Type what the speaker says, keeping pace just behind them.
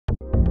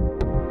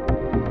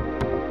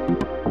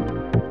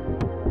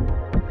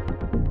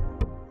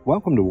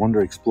Welcome to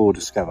Wander, Explore,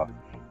 Discover.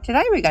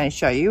 Today we're going to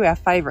show you our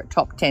favourite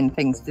top 10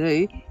 things to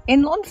do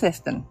in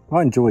Launceston.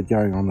 I enjoyed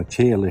going on the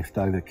chairlift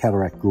over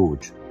Cataract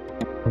Gorge.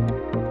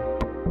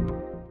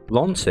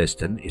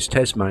 Launceston is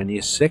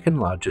Tasmania's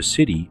second largest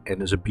city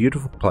and is a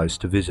beautiful place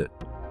to visit.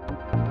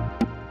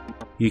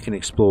 You can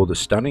explore the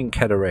stunning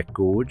Cataract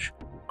Gorge,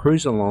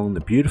 cruise along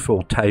the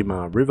beautiful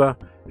Tamar River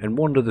and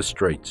wander the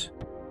streets.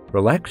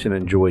 Relax and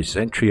enjoy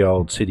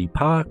century-old city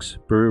parks,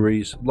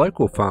 breweries,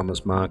 local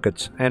farmers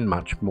markets and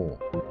much more.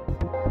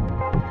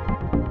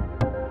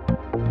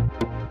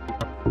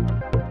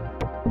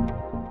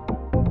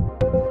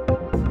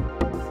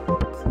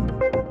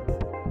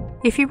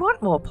 If you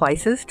want more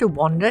places to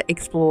wander,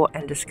 explore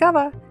and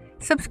discover,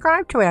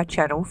 subscribe to our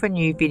channel for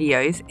new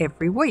videos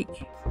every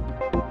week.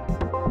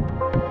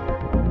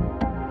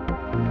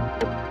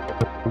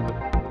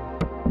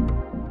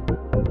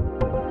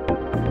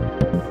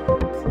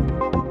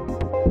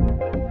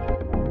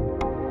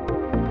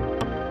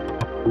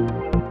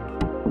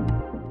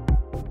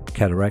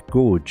 Cataract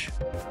Gorge.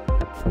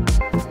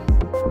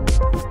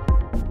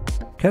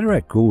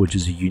 Cataract Gorge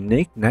is a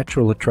unique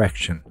natural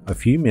attraction a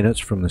few minutes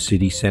from the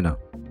city centre.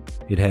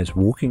 It has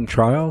walking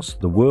trails,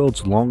 the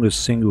world's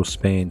longest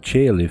single-span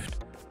chairlift,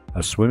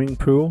 a swimming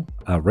pool,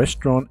 a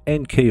restaurant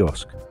and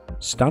kiosk,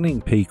 stunning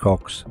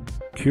peacocks,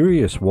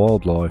 curious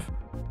wildlife,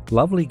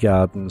 lovely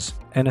gardens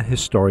and a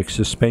historic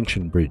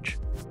suspension bridge.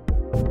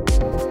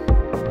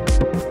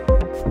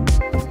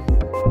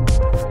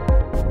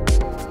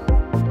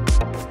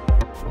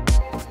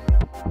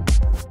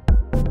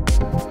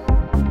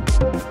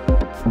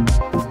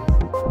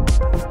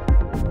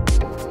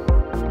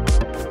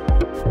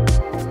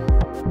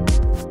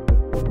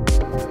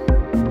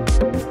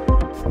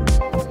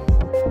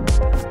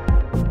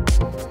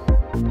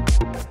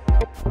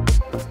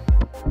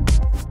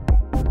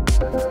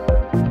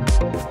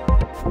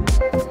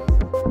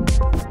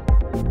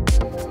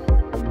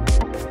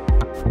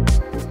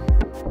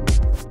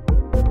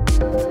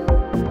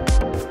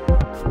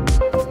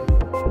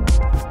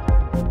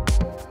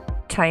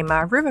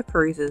 Tamar River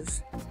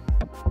Cruises.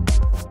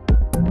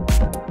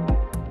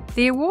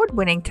 The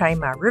award-winning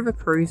Tamar River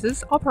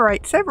Cruises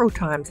operate several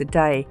times a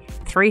day,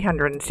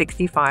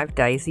 365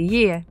 days a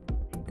year.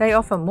 They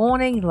offer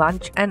morning,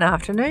 lunch and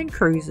afternoon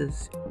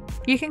cruises.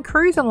 You can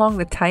cruise along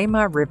the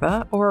Tamar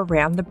River or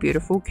around the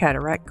beautiful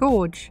Cataract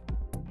Gorge.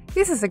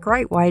 This is a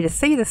great way to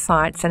see the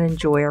sights and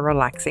enjoy a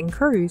relaxing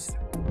cruise.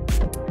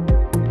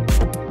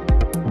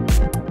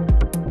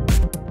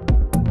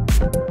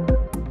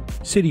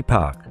 City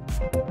Park.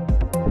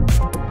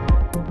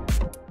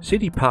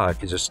 City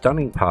Park is a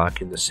stunning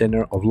park in the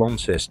centre of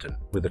Launceston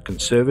with a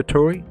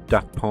conservatory,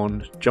 duck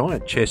pond,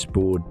 giant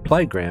chessboard,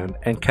 playground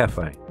and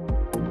cafe.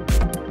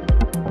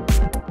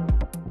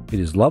 It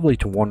is lovely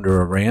to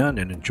wander around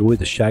and enjoy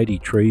the shady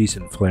trees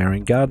and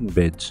flowering garden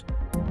beds.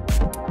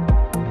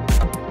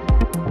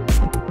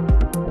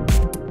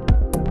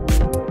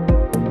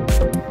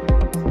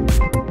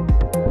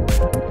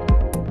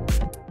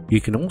 You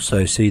can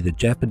also see the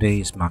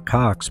Japanese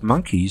macaques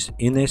monkeys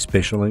in their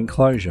special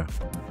enclosure.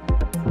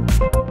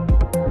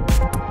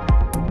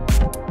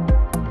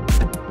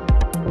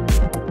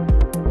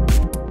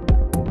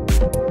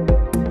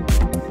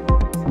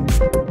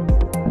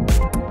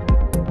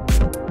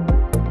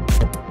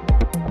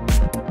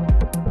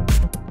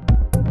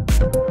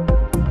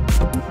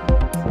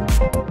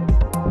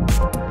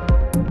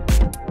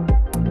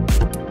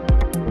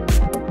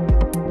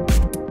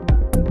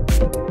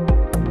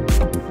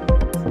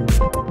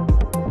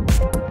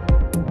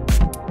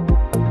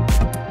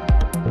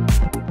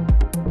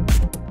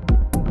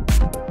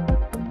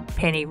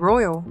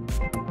 Royal.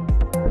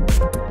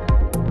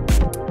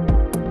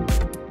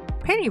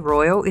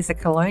 Royal is a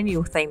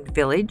colonial themed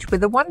village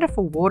with a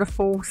wonderful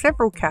waterfall,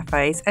 several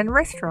cafes and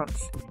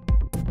restaurants.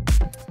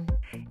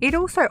 It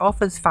also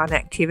offers fun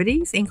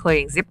activities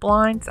including zip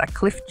lines, a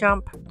cliff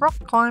jump, rock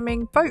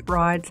climbing, boat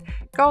rides,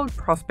 gold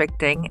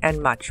prospecting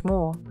and much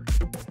more.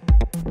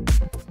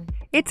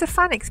 It's a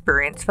fun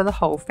experience for the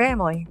whole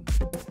family.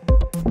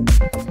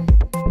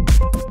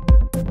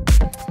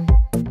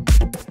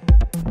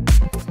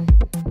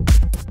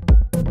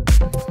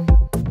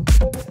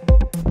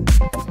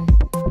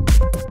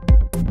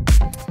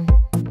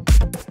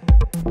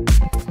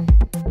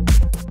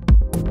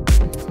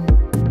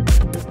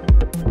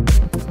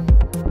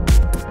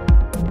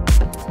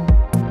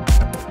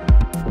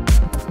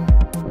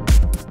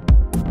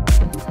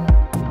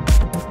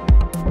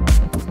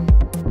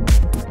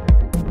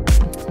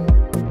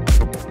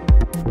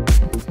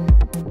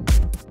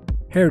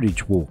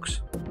 Heritage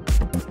Walks.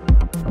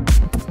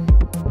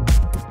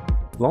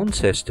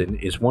 Launceston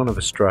is one of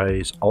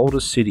Australia's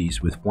oldest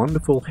cities with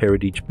wonderful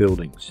heritage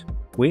buildings.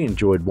 We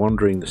enjoyed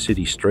wandering the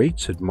city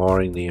streets,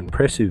 admiring the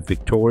impressive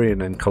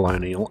Victorian and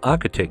colonial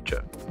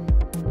architecture.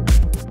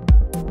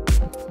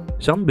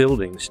 Some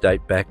buildings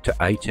date back to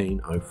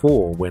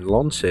 1804 when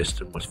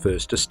Launceston was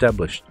first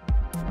established.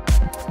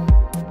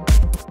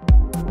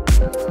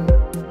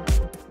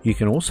 You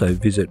can also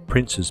visit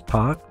Prince's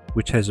Park,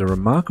 which has a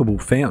remarkable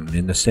fountain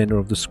in the centre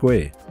of the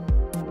square.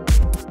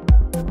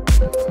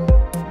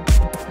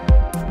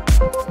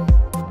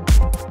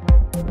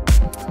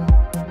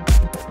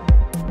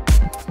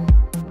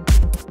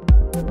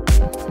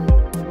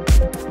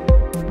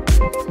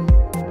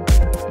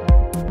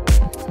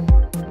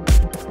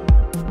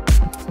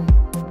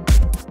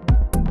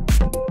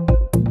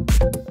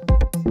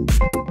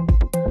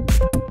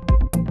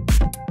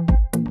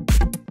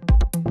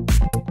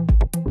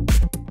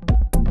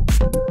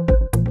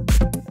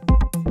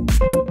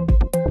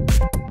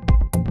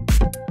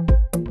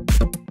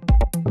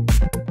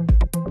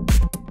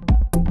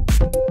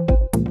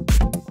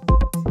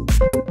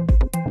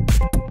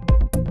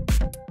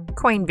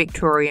 Queen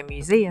Victoria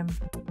Museum.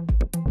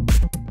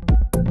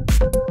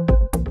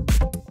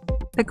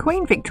 The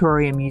Queen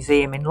Victoria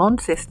Museum in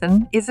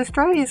Launceston is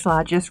Australia's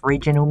largest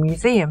regional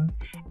museum,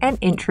 and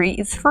entry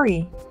is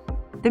free.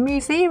 The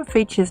museum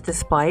features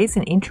displays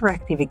and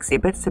interactive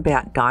exhibits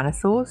about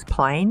dinosaurs,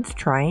 planes,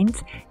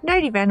 trains,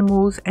 native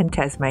animals and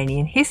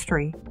Tasmanian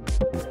history.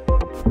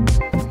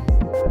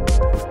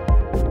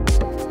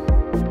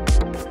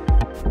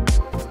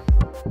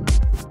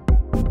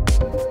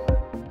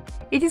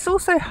 It is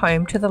also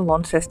home to the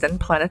Launceston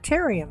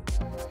Planetarium.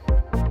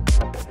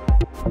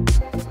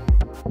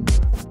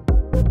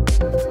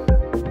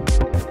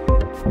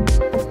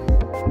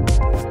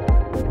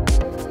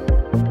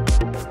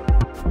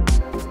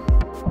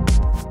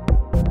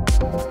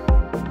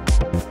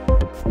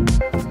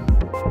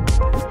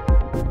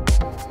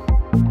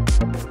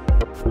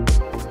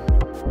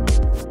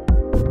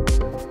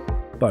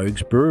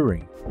 Boag's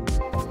Brewery.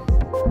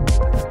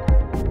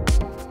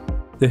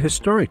 The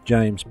historic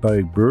James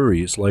Boag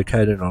Brewery is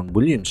located on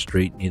William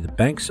Street near the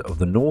banks of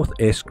the North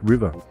Esk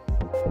River.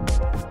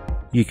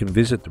 You can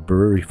visit the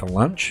brewery for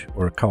lunch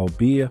or a cold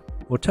beer,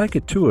 or take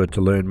a tour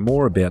to learn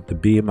more about the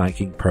beer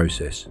making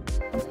process.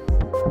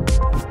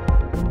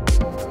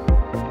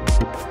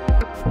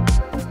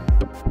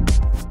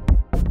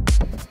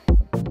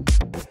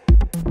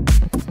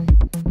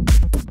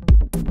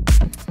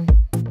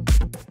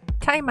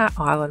 Tamar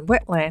Island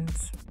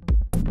Wetlands.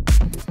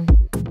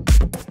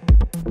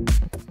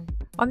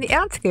 On the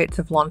outskirts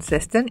of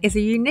Launceston is a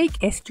unique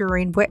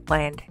estuarine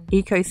wetland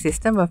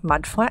ecosystem of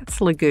mudflats,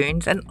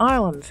 lagoons and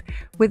islands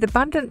with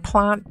abundant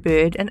plant,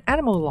 bird and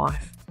animal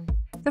life.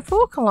 The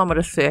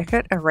 4-kilometre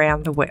circuit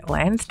around the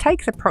wetlands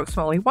takes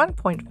approximately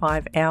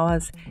 1.5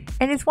 hours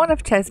and is one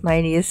of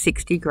Tasmania's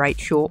 60 great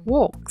short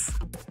walks.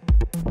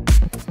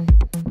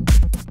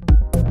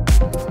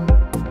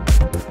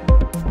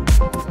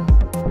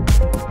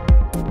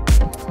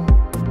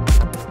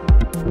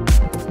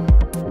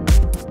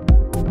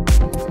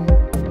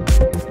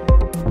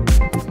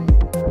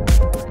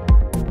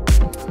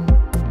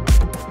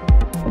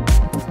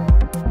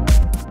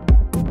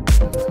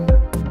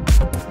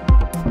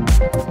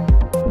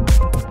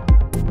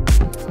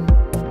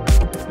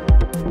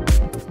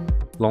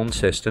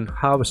 Launceston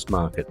Harvest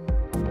Market.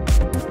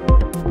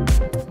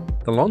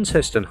 The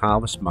Launceston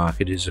Harvest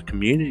Market is a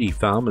community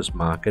farmers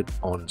market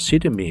on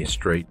Siddermere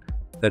Street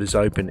that is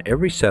open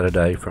every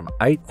Saturday from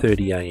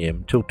 8:30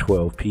 a.m. till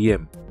 12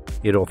 p.m.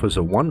 It offers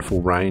a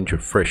wonderful range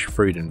of fresh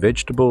fruit and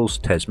vegetables,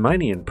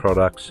 Tasmanian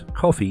products,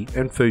 coffee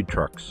and food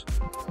trucks.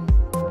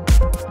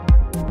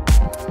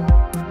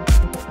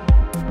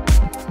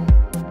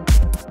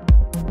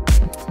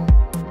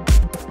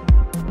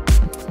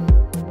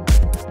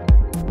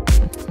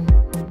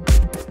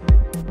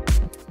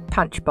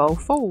 Punchbowl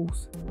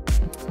Falls.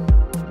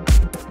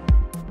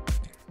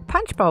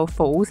 Punchbowl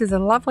Falls is a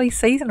lovely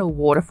seasonal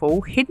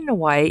waterfall hidden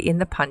away in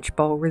the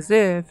Punchbowl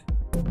Reserve.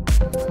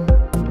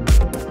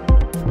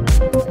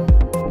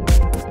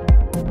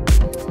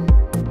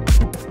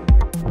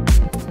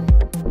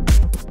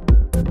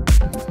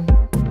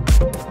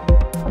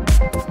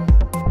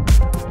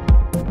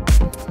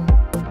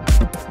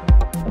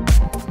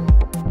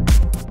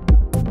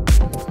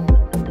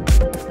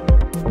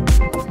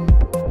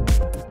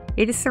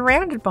 It is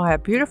surrounded by a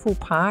beautiful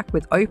park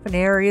with open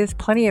areas,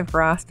 plenty of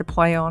grass to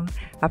play on,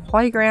 a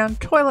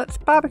playground, toilets,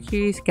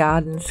 barbecues,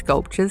 gardens,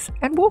 sculptures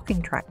and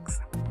walking tracks.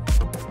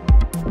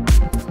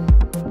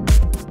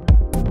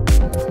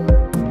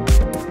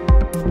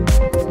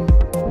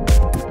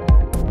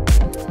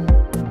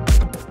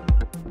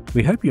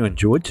 We hope you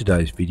enjoyed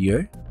today's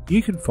video.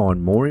 You can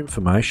find more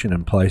information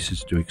and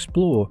places to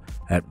explore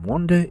at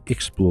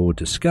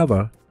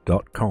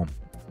wanderexplorediscover.com.